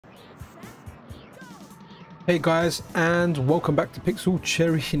Hey guys, and welcome back to Pixel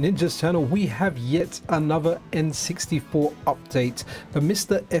Cherry Ninja's channel. We have yet another N64 update, the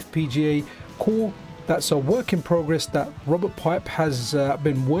MiSTer FPGA core. That's a work in progress that Robert Peip has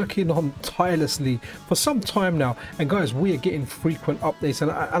been working on tirelessly for some time now. And guys, we are getting frequent updates,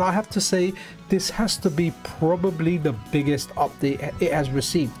 and I have to say this has to be probably the biggest update it has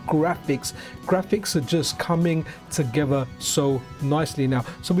received. Graphics are just coming together so nicely now.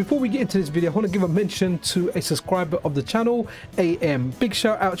 So before we get into this video, I want to give a mention to a subscriber of the channel, AM. Big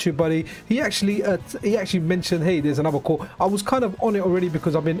shout out to you, buddy. He actually mentioned, hey, there's another call. I was kind of on it already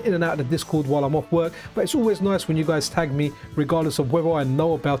because I've been in and out of the Discord while I'm off work, but it's always nice when you guys tag me, regardless of whether I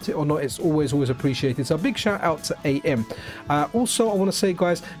know about it or not. It's always appreciated. So a big shout out to AM. Also, I want to say,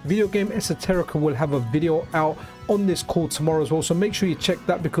 guys, Video Game Esoterica will have a video out on this call tomorrow as well, so make sure you check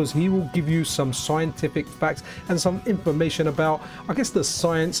that, because he will give you some scientific facts and some information about, I guess, the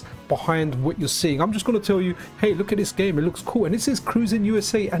science behind what you're seeing. I'm just going to tell you, hey, look at this game, it looks cool, and this is Cruising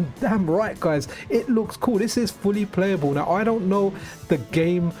USA, and damn right, guys, it looks cool. This is fully playable. Now, I don't know the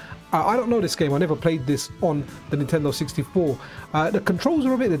game. I don't know this game. I never played this on the Nintendo 64. The controls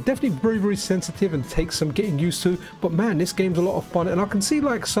are a bit, they're definitely very sensitive and take some getting used to, but man, this game's a lot of fun. And I can see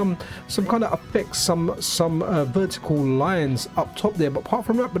like some kind of effects, some vertical lines up top there, but apart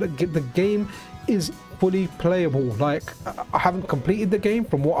from that, but the game is fully playable. Like, I haven't completed the game.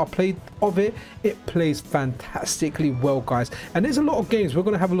 From what I played of it, it plays fantastically well, guys. And there's a lot of games. We're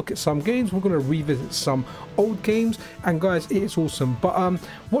going to have a look at some games, we're going to revisit some old games, and guys, it is awesome. But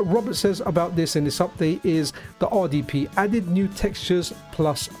what Robert says about this in this update is the RDP added new textures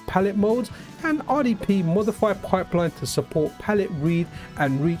plus palette modes, and RDP modified pipeline to support palette read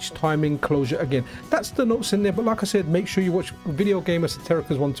and reach timing closure again. That's the notes in there, but like I said, make sure you watch Video Game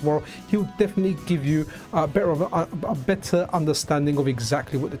Esoterica's one tomorrow. He'll definitely give you a better understanding of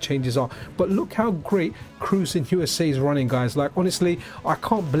exactly what the changes are. But look how great Cruising USA is running, guys. Like, honestly, I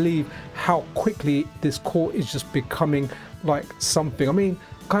can't believe how quickly this core is just becoming like something. I mean,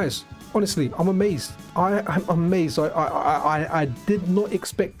 guys, honestly, I'm amazed. I'm amazed. I did not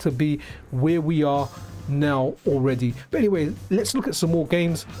expect to be where we are now already. But anyway, let's look at some more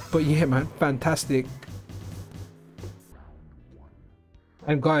games. But yeah, man, fantastic.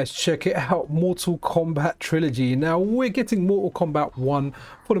 And guys, check it out, Mortal Kombat Trilogy. Now, we're getting Mortal Kombat 1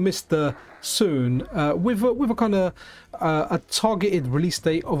 for the MiSTer soon, with a kind of a targeted release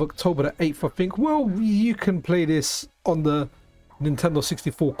date of October the 8th, I think. Well, you can play this on the Nintendo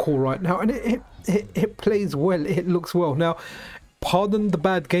 64 core right now, and it plays well, it looks well. Now, pardon the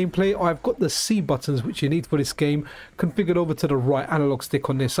bad gameplay, I've got the C buttons which you need for this game configured over to the right analog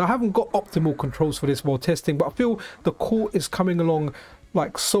stick on this. I haven't got optimal controls for this while testing, but I feel the core is coming along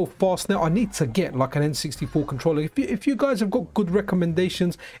like so fast now. I need to get like an N64 controller. If you guys have got good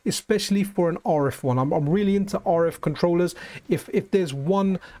recommendations, especially for an RF one, I'm really into RF controllers. If there's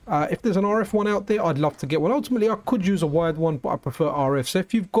one, if there's an RF one out there, I'd love to get one. Ultimately, I could use a wired one, but I prefer RF. So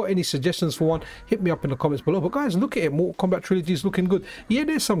if you've got any suggestions for one, hit me up in the comments below. But guys, look at it, Mortal Kombat Trilogy is looking good. Yeah,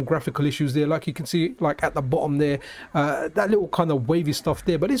 there's some graphical issues there, like you can see, like at the bottom there, that little kind of wavy stuff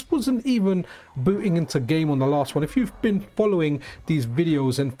there. But this wasn't even booting into game on the last one. If you've been following these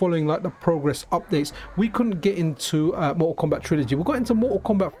videos and following like the progress updates, we couldn't get into Mortal Kombat Trilogy. We got into Mortal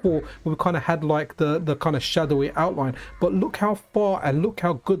Kombat 4 where we kind of had like the kind of shadowy outline, but look how far and look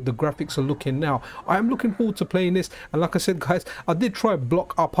how good the graphics are looking now. I am looking forward to playing this, and like I said, guys, I did try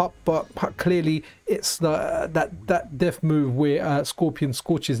block up, but clearly it's that death move where Scorpion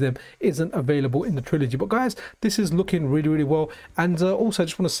scorches them isn't available in the trilogy. But guys, this is looking really well. And also, I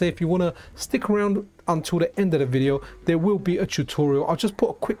just want to say, if you want to stick around until the end of the video, there will be a tutorial. I'll just put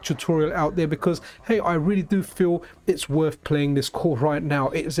a quick tutorial out there because, hey, I really do feel it's worth playing this core right now.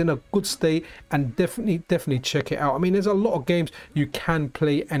 It is in a good state, and definitely check it out. I mean, there's a lot of games you can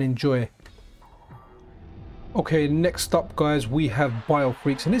play and enjoy. Okay, next up, guys, we have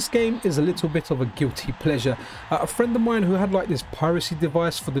BioFreaks, and this game is a little bit of a guilty pleasure. A friend of mine who had like this piracy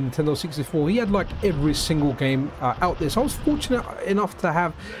device for the Nintendo 64, he had like every single game out there. So I was fortunate enough to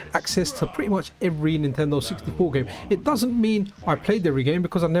have access to pretty much every Nintendo 64 game. It doesn't mean I played every game,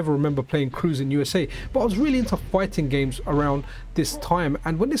 because I never remember playing Cruising USA, but I was really into fighting games around this time.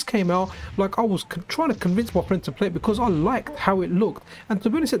 And when this came out, like, I was trying to convince my friend to play it because I liked how it looked, and to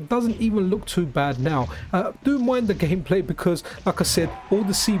be honest, it doesn't even look too bad now. Do mind the gameplay because, like I said, all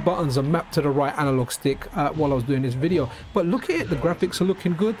the C buttons are mapped to the right analog stick while I was doing this video. But look at it, the graphics are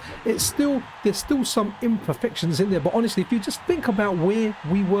looking good. There's still some imperfections in there, but honestly, if you just think about where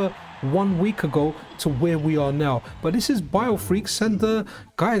we were 1 week ago to where we are now. But this is BioFreaks, and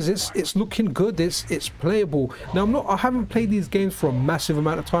guys, it's looking good. It's playable. Now I haven't played these games for a massive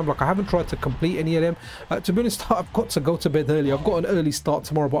amount of time. Like, I haven't tried to complete any of them. To be honest, I've got to go to bed early. I've got an early start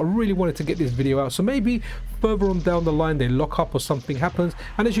tomorrow, but I really wanted to get this video out. So maybe further on down the line they lock up or something happens.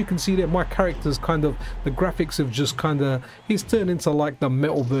 And as you can see there, my character's kind of, the graphics have just kind of, he's turned into like the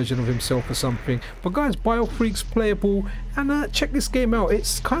metal version of himself or something. But guys, BioFreaks playable, and check this game out.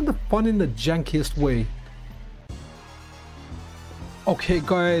 It's kind of fun in the jankiest way. Okay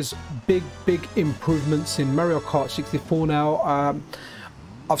guys, big improvements in Mario Kart 64 now.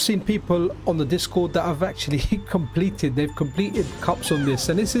 I've seen people on the Discord that have actually they've completed cups on this,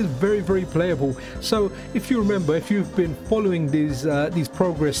 and this is very playable. So if you remember, if you've been following these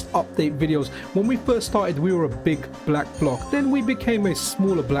progress update videos, when we first started we were a big black block, then we became a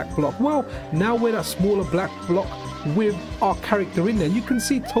smaller black block. Well, now we're that smaller black block with our character in there. You can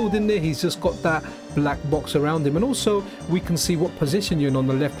see Toad in there, he's just got that black box around him, and also we can see what position you're in on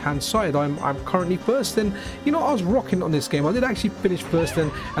the left hand side. I'm currently first, and you know, I was rocking on this game. I did actually finish first,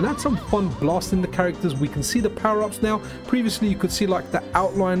 and had some fun blasting the characters. We can see the power-ups now. Previously you could see like the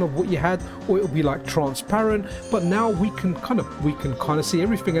outline of what you had, or it would be like transparent, but now we can kind of see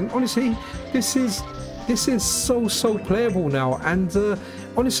everything. And honestly, this is so playable now. And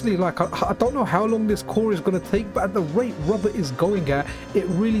honestly, like, I don't know how long this core is going to take, but at the rate Robert is going at, it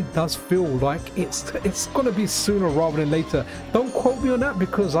really does feel like it's going to be sooner rather than later. Don't quote me on that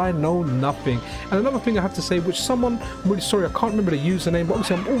because I know nothing. And another thing I have to say, which someone, I'm really sorry, I can't remember the username, but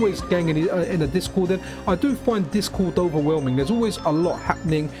obviously I'm always ganging in a Discord, and I do find Discord overwhelming. There's always a lot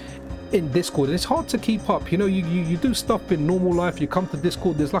happening in Discord, and it's hard to keep up. You know, you do stuff in normal life, you come to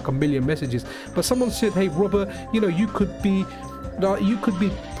Discord, there's like a million messages. But someone said, hey Robert, you know, you could be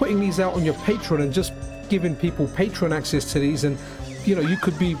putting these out on your Patreon and just giving people Patreon access to these, and you know, you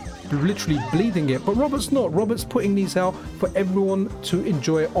could be literally bleeding it. But Robert's not. Robert's putting these out for everyone to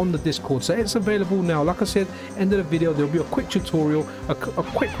enjoy on the Discord, so it's available now. Like I said, end of the video there'll be a quick tutorial, a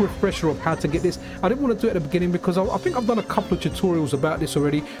quick refresher of how to get this. I didn't want to do it at the beginning because I think I've done a couple of tutorials about this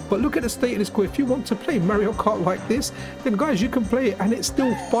already, but look at the state of this core. If you want to play Mario Kart like this, then guys, you can play it, and it's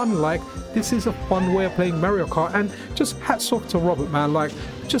still fun. Like, this is a fun way of playing Mario Kart, and just hats off to Robert, man. Like,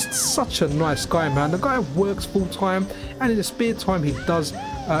 just such a nice guy, man. The guy works full time, and in his spare time he does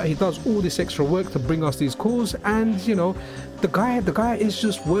all this extra work to bring us these calls. And you know, the guy is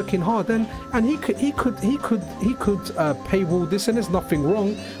just working hard, and he could paywall this, and there's nothing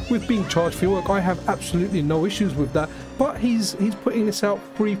wrong with being charged for your work. I have absolutely no issues with that, but he's putting this out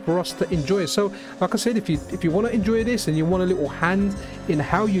free for us to enjoy. So like I said, if you want to enjoy this and you want a little hand in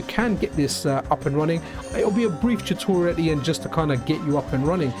how you can get this up and running, it'll be a brief tutorial at the end just to kind of get you up and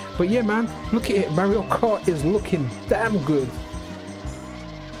running. But yeah, man, look at it. Mario Kart is looking damn good.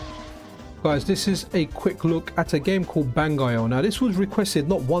 Guys, this is a quick look at a game called Bangai-O. Now, this was requested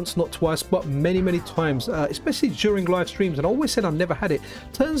not once, not twice, but many times, especially during live streams, and I always said I never had it.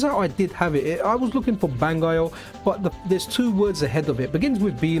 Turns out I did have it. I was looking for Bangai-O, but there's two words ahead of it. Begins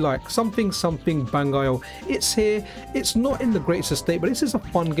with B, like something Bangai-O. It's here. It's not in the greatest state, but this is a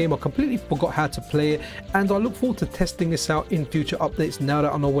fun game. I completely forgot how to play it, and I look forward to testing this out in future updates now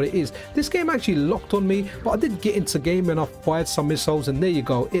that I know what it is. This game actually locked on me, but I did get into game and I fired some missiles, and there you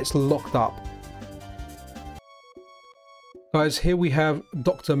go. It's locked up. Guys, here we have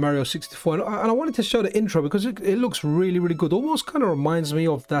Dr. Mario 64, and I wanted to show the intro because it looks really good. Almost kind of reminds me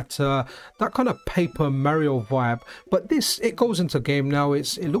of that kind of Paper Mario vibe. But it goes into game now.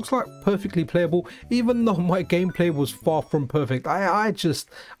 It looks like perfectly playable, even though my gameplay was far from perfect. I just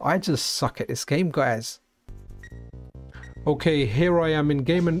suck at this game, guys. Okay, here I am in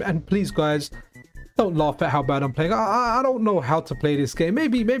game, and please, guys, don't laugh at how bad I'm playing. I don't know how to play this game.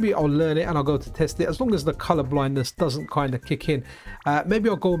 Maybe I'll learn it and I'll go to test it, as long as the color blindness doesn't kind of kick in. Maybe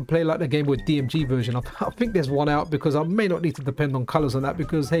I'll go and play like the Game Boy DMG version. I think there's one out, because I may not need to depend on colors on that,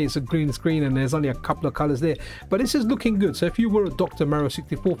 because hey, it's a green screen and there's only a couple of colors there. But this is looking good. So if you were a Dr. Mario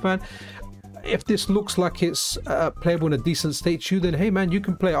 64 fan, if this looks like it's playable in a decent state to you, then hey man, you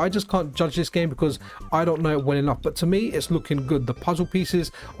can play it. I just can't judge this game because I don't know it well enough, but to me it's looking good. The puzzle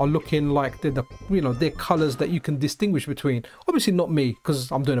pieces are looking like they're colors that you can distinguish between. Obviously not me,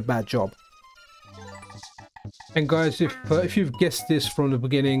 because I'm doing a bad job. And guys, if you've guessed this from the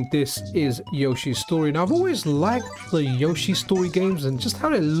beginning, this is Yoshi's Story. Now, I've always liked the Yoshi Story games and just how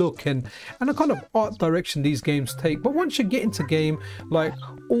they look and the kind of art direction these games take. But once you get into game, like,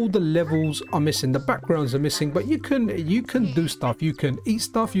 all the levels are missing, the backgrounds are missing, but you can do stuff. You can eat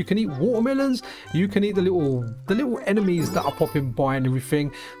stuff. You can eat watermelons. You can eat the little enemies that are popping by and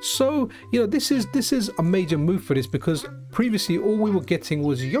everything. So, you know, this is a major move for this, because previously all we were getting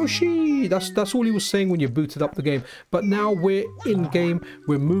was Yoshi. That's all he was saying when you booted up the game. But now we're in game,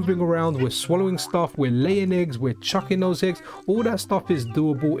 we're moving around, we're swallowing stuff, we're laying eggs, we're chucking those eggs. All that stuff is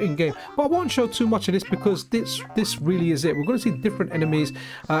doable in game. But I won't show too much of this, because this really is it. We're going to see different enemies.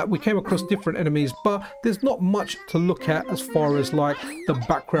 We came across different enemies, but there's not much to look at as far as like the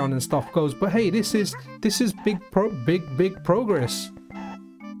background and stuff goes. But hey, this is big progress.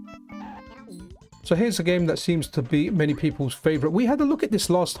 So here's a game that seems to be many people's favorite. We had a look at this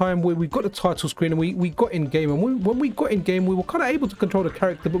last time where we got the title screen and we got in game, and when we got in game we were kind of able to control the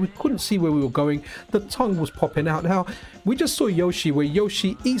character, but we couldn't see where we were going. The tongue was popping out. Now we just saw Yoshi, where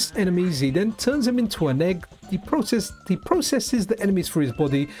Yoshi eats enemies, he then turns them into an egg. He processes the enemies for his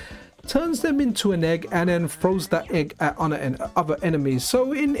body, turns them into an egg, and then throws that egg at other enemies.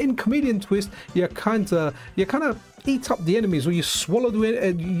 So in Comedian Twist, you kind of eat up the enemies, or you swallow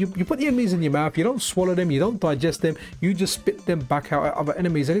the you put the enemies in your mouth. You don't swallow them, you don't digest them, you just spit them back out at other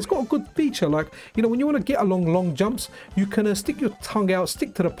enemies. And it's got a good feature, like, you know, when you want to get along long jumps, you can stick your tongue out,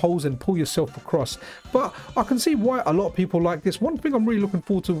 stick to the poles and pull yourself across. But I can see why a lot of people like this. One thing I'm really looking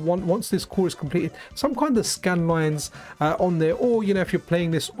forward to once this core is completed, some kind of scan lines on there, or, you know, if you're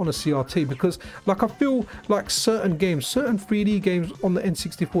playing this on a CRT, because like I feel like certain games, certain 3D games on the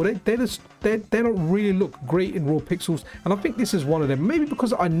N64, they don't really look great in raw pixels, and I think this is one of them. Maybe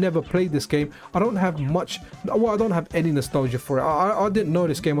because I never played this game, I don't have any nostalgia for it. I didn't know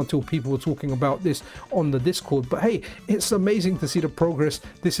this game until people were talking about this on the Discord. But hey, it's amazing to see the progress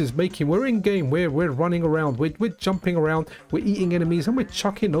this is making. We're in game, we're running around, we're jumping around, we're eating enemies, and we're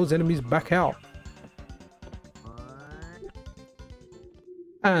chucking those enemies back out.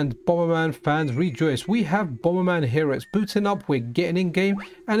 And Bomberman fans rejoice. We have Bomberman here. It's booting up, we're getting in game.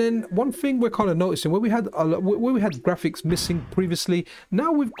 And then one thing we're kind of noticing, where we had graphics missing previously,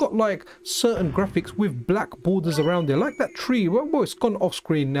 now we've got like certain graphics with black borders around there, like that tree. Well, it's gone off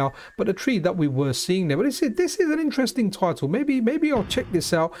screen now, but the tree that we were seeing there. But this is an interesting title. Maybe I'll check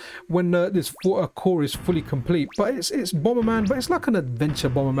this out when this core is fully complete. But it's Bomberman, but it's like an adventure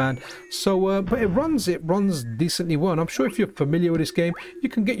Bomberman. So but it runs decently well, and I'm sure if you're familiar with this game,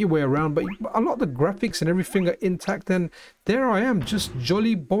 you can get your way around. But a lot of the graphics and everything are intact, and there I am, just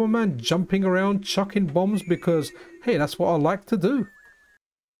jolly Bomberman jumping around, chucking bombs, because hey, that's what I like to do.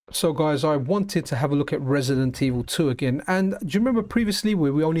 So guys, I wanted to have a look at Resident Evil 2 again. And do you remember previously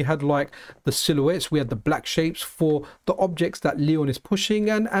where we only had like the silhouettes, we had the black shapes for the objects that Leon is pushing,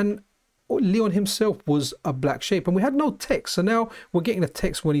 and Leon himself was a black shape, and we had no text. So now we're getting a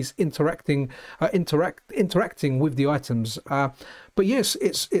text when he's interacting with the items. But yes,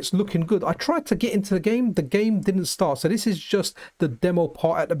 it's looking good. I tried to get into the game didn't start. So this is just the demo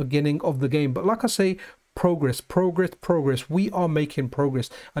part at the beginning of the game. But like I say, progress. We are making progress.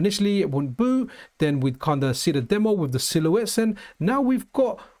 Initially it wouldn't boot, then we'd kind of see the demo with the silhouettes, and now we've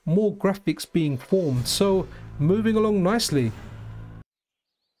got more graphics being formed. So moving along nicely.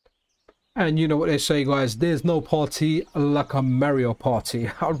 And you know what they say, guys, there's no party like a Mario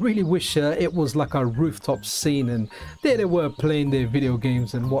Party. I really wish it was like a rooftop scene and there they were playing their video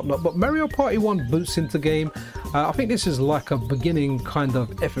games and whatnot. But Mario Party 1 boots into game. I think this is like a beginning kind of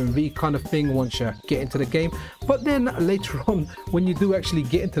FMV kind of thing once you get into the game. But then later on, when you do actually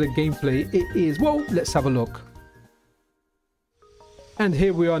get into the gameplay, it is, well, let's have a look. And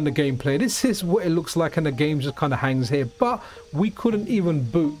here we are in the gameplay. This is what it looks like, and the game just kind of hangs here. But we couldn't even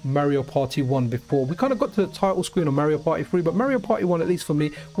boot Mario Party 1 before. We kind of got to the title screen on Mario Party 3, but Mario Party 1, at least for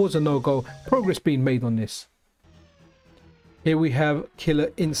me, was a no-go. Progress being made on this. Here we have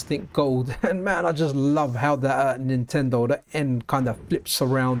Killer Instinct Gold, and man, I just love how that Nintendo, the end kind of flips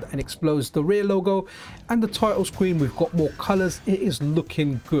around and explodes the rear logo, and the title screen, we've got more colors. It is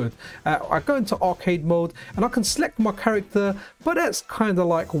looking good. I go into arcade mode and I can select my character, but that's kind of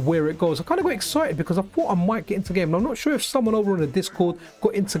like where it goes. I kind of got excited because I thought I might get into game, and I'm not sure if someone over in the Discord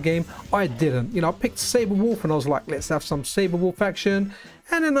got into game. I didn't. You know, I picked Saber Wolf and I was like, let's have some Saber Wolf action,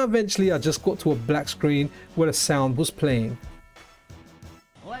 and then eventually I just got to a black screen where the sound was playing.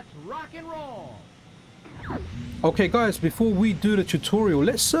 Let's rock and roll. Okay guys, before we do the tutorial,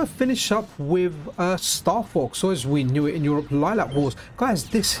 let's finish up with Star Fox, or as we knew it in Europe, Lilac Wars. Guys,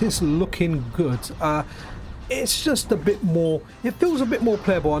 this is looking good. it's just a bit more, it feels a bit more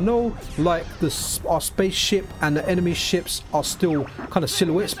playable. I know like our spaceship and the enemy ships are still kind of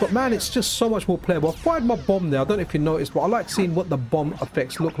silhouettes, but man, it's just so much more playable. I fired my bomb there. I don't know if you noticed, but I like seeing what the bomb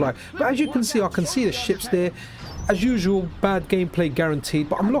effects look like. But as you can see, I can see the ships there. As usual, bad gameplay guaranteed,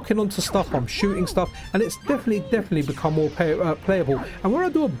 but I'm locking onto stuff, I'm shooting stuff, and it's definitely become more playable. And when I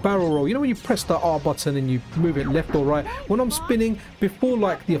do a barrel roll, you know when you press the R button and you move it left or right, when I'm spinning, before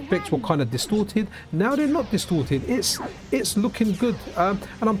like the effects were kind of distorted, now they're not distorted. It's looking good, and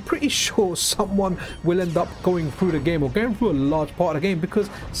I'm pretty sure someone will end up going through the game or going through a large part of the game, because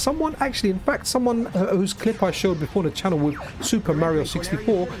someone actually, in fact, someone whose clip I showed before the channel with Super Mario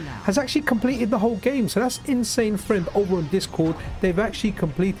 64 has actually completed the whole game. So that's insane. Friend over on Discord, they've actually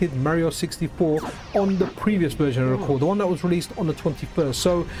completed Mario 64 on the previous version of the record, the one that was released on the 21st.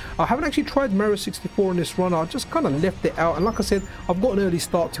 So I haven't actually tried Mario 64 on this run. I just kind of left it out, and like I said, I've got an early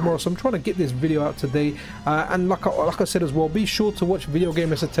start tomorrow, so I'm trying to get this video out today. And like I said as well, be sure to watch Video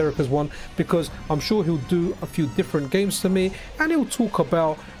Game Esoterica's one, because I'm sure he'll do a few different games to me and he'll talk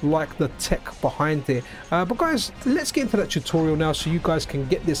about like the tech behind it. But guys, let's get into that tutorial now, so you guys can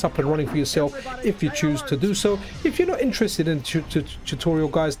get this up and running for yourself if you choose to do so. If you're not interested in tutorial,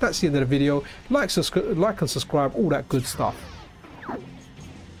 guys, that's the end of the video. Like and subscribe, all that good stuff.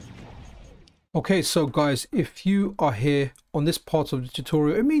 Okay, so guys, if you are here on this part of the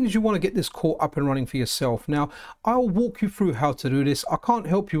tutorial, it means you want to get this core up and running for yourself. Now, I'll walk you through how to do this. I can't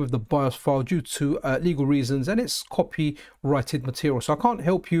help you with the BIOS file due to legal reasons, and it's copyrighted material, so I can't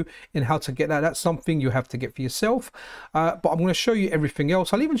help you in how to get that. That's something you have to get for yourself. But I'm going to show you everything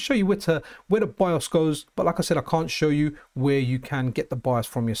else. I'll even show you where the BIOS goes, but like I said, I can't show you where you can get the BIOS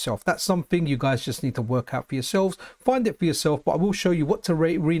from yourself. That's something you guys just need to work out for yourselves. Find it for yourself, but I will show you what to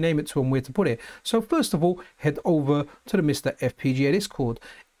rename it to and where to put it. So first of all, head over to the MiSTer FPGA Discord.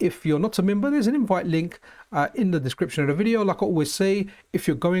 If you're not a member, there's an invite link in the description of the video. Like I always say, if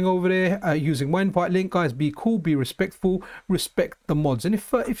you're going over there using my invite link, guys, be cool, be respectful, respect the mods. And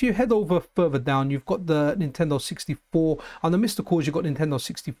if you head over further down, you've got the Nintendo 64 on the MiSTer cores. You've got Nintendo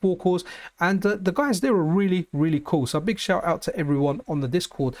 64 cores, and the guys there are really cool. So a big shout out to everyone on the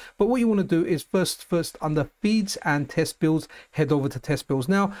Discord. But what you want to do is first under feeds and test builds, head over to test builds.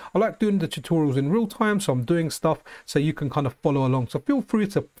 Now, I like doing the tutorials in real time, so I'm doing stuff so you can kind of follow along. So feel free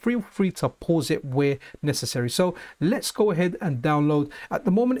to pause it where necessary. So let's go ahead and download. At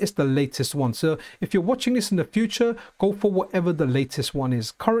the moment, it's the latest one. So if you're watching this in the future, go for whatever the latest one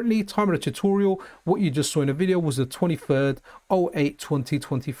is. Currently, time of the tutorial, what you just saw in the video was the 23rd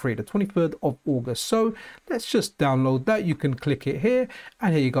 08/2023, the 23rd of August. So let's just download that. You can click it here,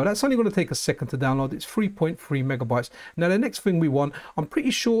 and here you go. That's only going to take a second to download. It's 3.3 megabytes. Now the next thing we want, I'm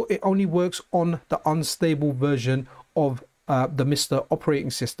pretty sure it only works on the unstable version of the MiSTer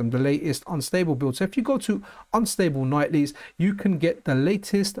operating system, the latest unstable build. So if you go to unstable nightlies, you can get the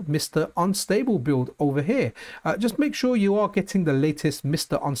latest MiSTer unstable build over here. Just make sure you are getting the latest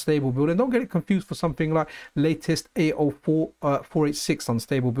MiSTer unstable build, and don't get it confused for something like latest 804.486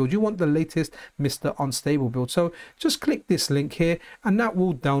 unstable build. You want the latest MiSTer unstable build. So just click this link here, and that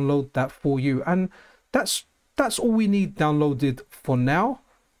will download that for you. And that's all we need downloaded for now.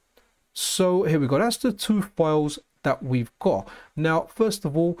 So here we go. That's the two files that we've got. Now, first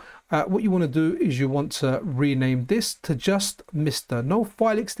of all, what you want to do is you want to rename this to just MiSTer. No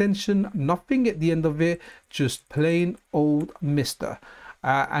file extension, nothing at the end of it, just plain old MiSTer.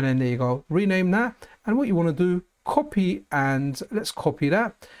 And then there you go, rename that. And what you want to do, copy, and let's copy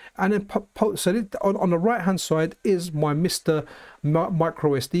that. And then so on the right hand side is my MiSTer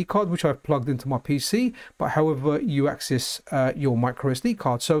micro SD card, which I've plugged into my PC, but however you access your micro SD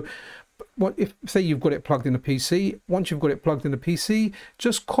card. So if say you've got it plugged in the PC, once you've got it plugged in the PC,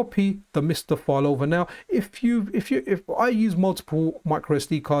 just copy the MiSTer file over. Now, if I use multiple micro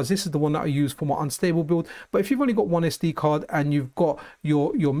SD cards, this is the one that I use for my unstable build. But if you've only got one SD card and you've got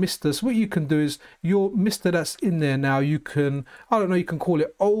your MiSTer, so what you can do is your MiSTer that's in there now, you can, I don't know, you can call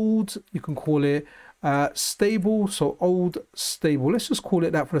it old, you can call it stable, so old stable, let's just call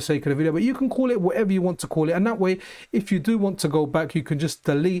it that for the sake of the video, but you can call it whatever you want to call it, and that way if you do want to go back, you can just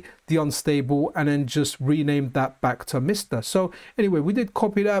delete the unstable and then just rename that back to MiSTer. So anyway, we did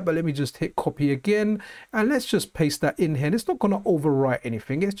copy that, but let me just hit copy again, and let's just paste that in here. And it's not going to overwrite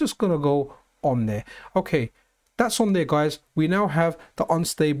anything, it's just going to go on there. Okay, that's on there, guys. We now have the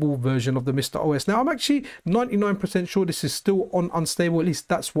unstable version of the MiSTer OS. Now, I'm actually 99% sure this is still on unstable. At least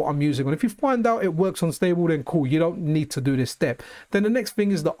that's what I'm using. And if you find out it works unstable, then cool. You don't need to do this step. Then the next thing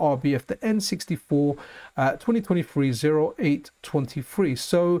is the RBF, the N64 2023 0823.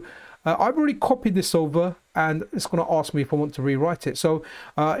 So I've already copied this over, and it's going to ask me if I want to rewrite it. So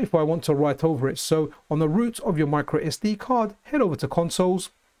if I want to write over it, so on the root of your micro SD card, head over to consoles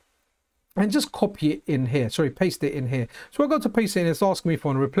and just copy it in here. Sorry, paste it in here. So I go to paste it and it's asking me if I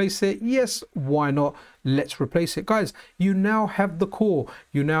want to replace it. Yes, why not? Let's replace it. Guys, you now have the core.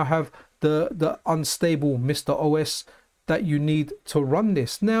 You now have the unstable MiSTer OS that you need to run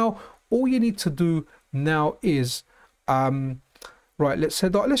this. Now, all you need to do now is, right, let's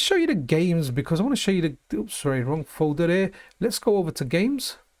show you the games, because I want to show you the, oops, sorry, wrong folder there. Let's go over to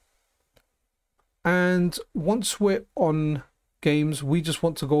games. And once we're on games, we just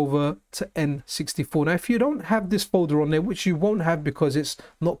want to go over to N64. Now if you don't have this folder on there, which you won't have because it's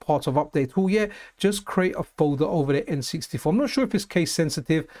not part of update tool yet, just create a folder over there, N64. I'm not sure if it's case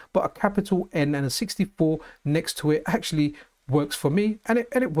sensitive, but a capital N and a 64 next to it actually works for me, and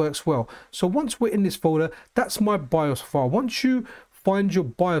it works well. So once we're in this folder, that's my BIOS file. Once you find your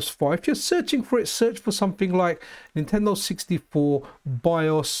BIOS file, if you're searching for it, search for something like Nintendo 64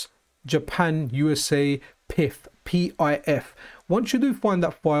 BIOS Japan USA PIF, PIF. Once you do find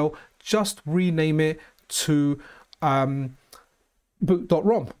that file, just rename it to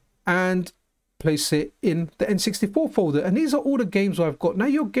boot.rom and place it in the N64 folder. And these are all the games I've got. Now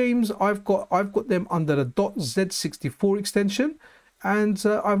your games, I've got them under the .z64 extension, and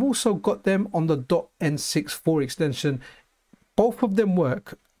I've also got them on the .n64 extension. Both of them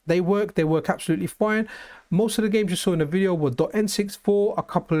work. They work absolutely fine. Most of the games you saw in the video were .n64. A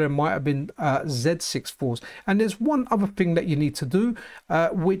couple of them might have been Z64s. And there's one other thing that you need to do,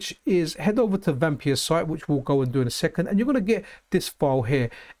 which is head over to Vampir's site, which we'll go and do in a second. And you're going to get this file here,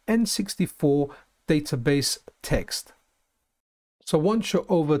 N64 database text. So once you're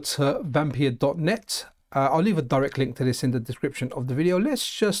over to vampire.net, I'll leave a direct link to this in the description of the video. Let's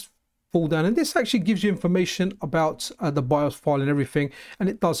just fall down, and this actually gives you information about the BIOS file and everything, and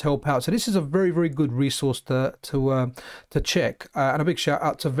it does help out. So this is a very, very good resource to check, and a big shout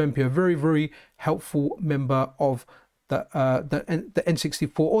out to Vampire, very, very helpful member of the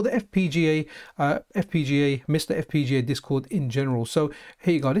N64 or the FPGA MiSTer FPGA Discord in general. So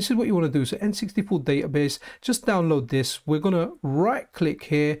here you go. This is what you want to do. So N64 database, just download this. We're going to right click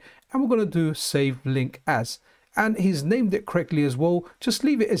here and we're going to do save link as. And he's named it correctly as well. Just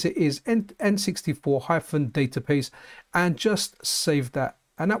leave it as it is, N64-database, and just save that.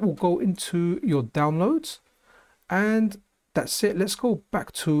 And that will go into your downloads. And that's it. Let's go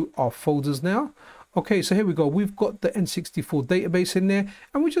back to our folders now. Okay, so here we go. We've got the N64 database in there,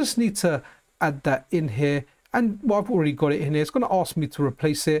 and we just need to add that in here. And well, I've already got it in here. It's going to ask me to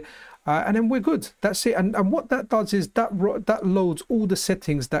replace it. And then we're good. That's it. And what that does is that loads all the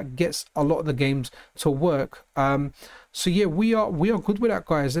settings that gets a lot of the games to work. So yeah, we are good with that,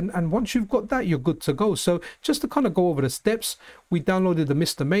 guys. And once you've got that, you're good to go. So just to kind of go over the steps, we downloaded the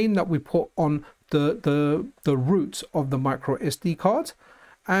MiSTer main that we put on the root of the micro SD card.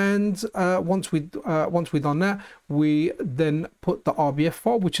 And once we've done that, we then put the RBF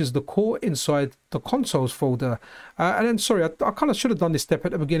file, which is the core, inside the consoles folder. And then, sorry, I kind of should have done this step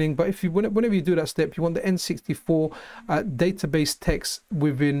at the beginning, but if you whenever you do that step, you want the N64 database text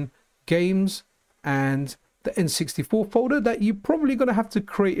within games and the N64 folder that you're probably going to have to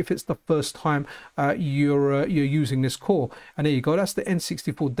create if it's the first time you're using this core. And there you go, that's the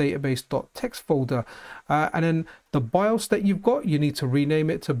N64 database.txt folder. And then the BIOS that you've got, you need to rename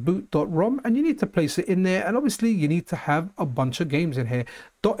it to boot.rom, and you need to place it in there. And obviously you need to have a bunch of games in here.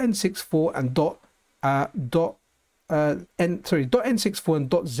 .n64 and .n64 and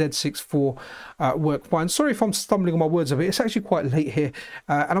 .z64 work fine. Sorry if I'm stumbling on my words a bit. It's actually quite late here,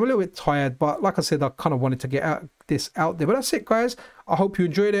 and I'm a little bit tired, but like I said, I kind of wanted to get this out there. But that's it, guys. I hope you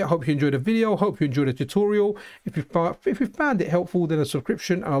enjoyed it. I hope you enjoyed the video. I hope you enjoyed the tutorial. If you found it helpful, then a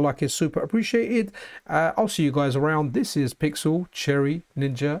subscription and a like is super appreciated. I'll see you guys around. This is Pixel Cherry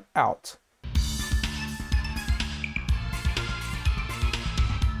Ninja out.